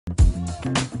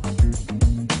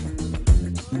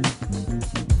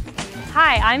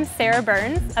Hi, I'm Sarah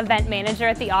Burns, Event Manager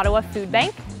at the Ottawa Food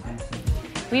Bank.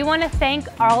 We want to thank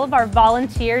all of our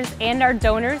volunteers and our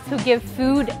donors who give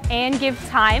food and give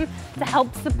time to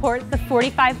help support the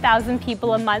 45,000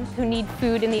 people a month who need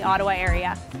food in the Ottawa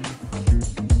area.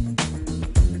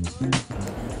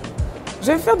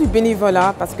 J'aime faire du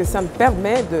bénévolat parce que ça me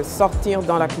permet de sortir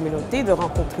dans la communauté, de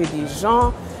rencontrer des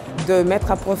gens, de mettre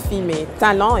à profit mes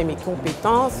talents et mes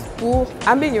compétences pour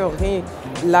améliorer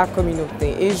la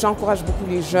communauté. Et j'encourage beaucoup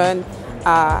les jeunes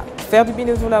à faire du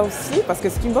bénévolat aussi parce que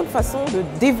c'est une bonne façon de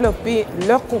développer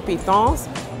leurs compétences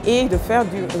et de faire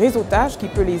du réseautage qui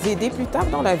peut les aider plus tard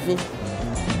dans la vie.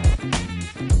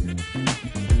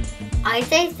 I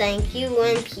say thank you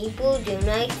when people do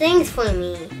nice things for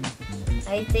me.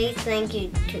 I say thank you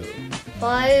to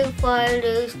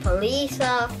firefighters, police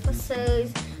officers,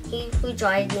 people who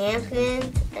drive the ambulance,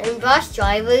 and bus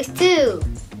drivers too.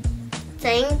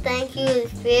 Saying thank you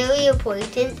is very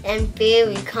important and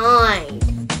very kind.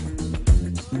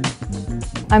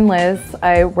 I'm Liz.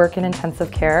 I work in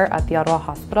intensive care at the Ottawa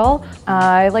Hospital.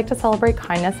 I like to celebrate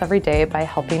kindness every day by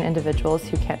helping individuals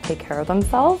who can't take care of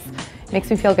themselves. It makes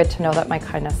me feel good to know that my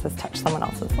kindness has touched someone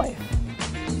else's life.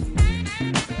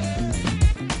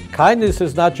 Kindness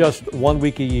is not just 1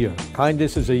 week a year.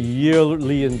 Kindness is a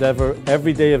yearly endeavor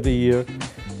every day of the year.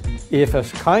 If a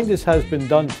kindness has been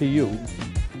done to you,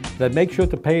 then make sure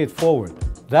to pay it forward.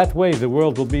 That way the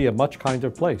world will be a much kinder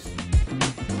place.